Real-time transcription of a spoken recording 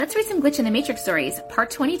Let's read some Glitch in the Matrix stories, part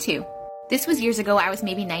 22. This was years ago. I was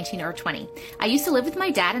maybe 19 or 20. I used to live with my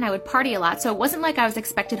dad and I would party a lot, so it wasn't like I was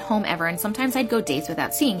expected home ever, and sometimes I'd go days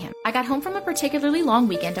without seeing him. I got home from a particularly long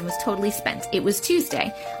weekend and was totally spent. It was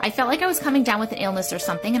Tuesday. I felt like I was coming down with an illness or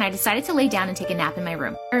something, and I decided to lay down and take a nap in my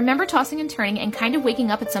room. I remember tossing and turning and kind of waking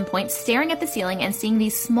up at some point, staring at the ceiling and seeing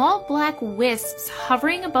these small black wisps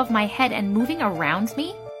hovering above my head and moving around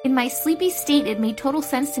me. In my sleepy state, it made total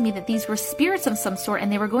sense to me that these were spirits of some sort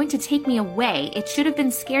and they were going to take me away. It should have been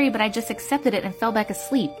scary, but I just accepted it and fell back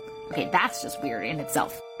asleep. Okay, that's just weird in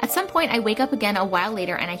itself. At some point, I wake up again a while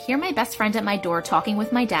later and I hear my best friend at my door talking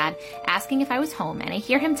with my dad, asking if I was home, and I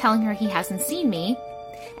hear him telling her he hasn't seen me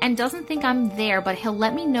and doesn't think I'm there, but he'll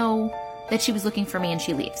let me know that she was looking for me and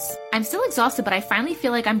she leaves. I'm still exhausted, but I finally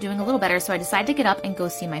feel like I'm doing a little better, so I decide to get up and go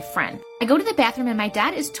see my friend. I go to the bathroom and my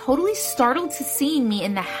dad is totally startled to seeing me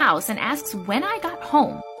in the house and asks when I got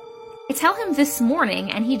home. I tell him this morning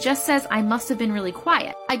and he just says I must have been really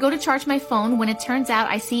quiet. I go to charge my phone when it turns out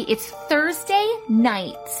I see it's Thursday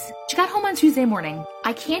night. She got home on Tuesday morning.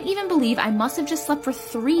 I can't even believe I must have just slept for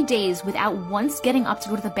 3 days without once getting up to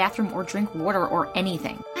go to the bathroom or drink water or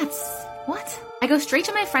anything. What? I go straight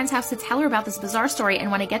to my friend's house to tell her about this bizarre story,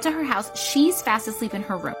 and when I get to her house, she's fast asleep in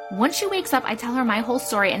her room. Once she wakes up, I tell her my whole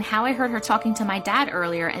story and how I heard her talking to my dad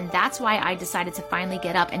earlier, and that's why I decided to finally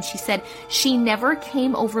get up, and she said she never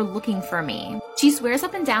came over looking for me. She swears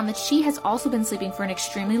up and down that she has also been sleeping for an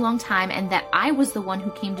extremely long time and that I was the one who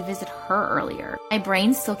came to visit her earlier. My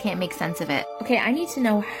brain still can't make sense of it. Okay, I need to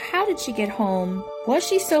know, how did she get home? Was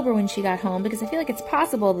she sober when she got home? Because I feel like it's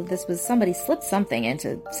possible that this was somebody slipped something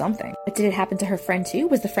into something. But did it happen to her friend too?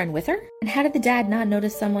 Was the friend with her? And how did the dad not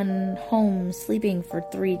notice someone home sleeping for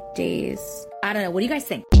 3 days? I don't know. What do you guys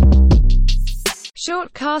think?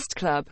 Short Cast Club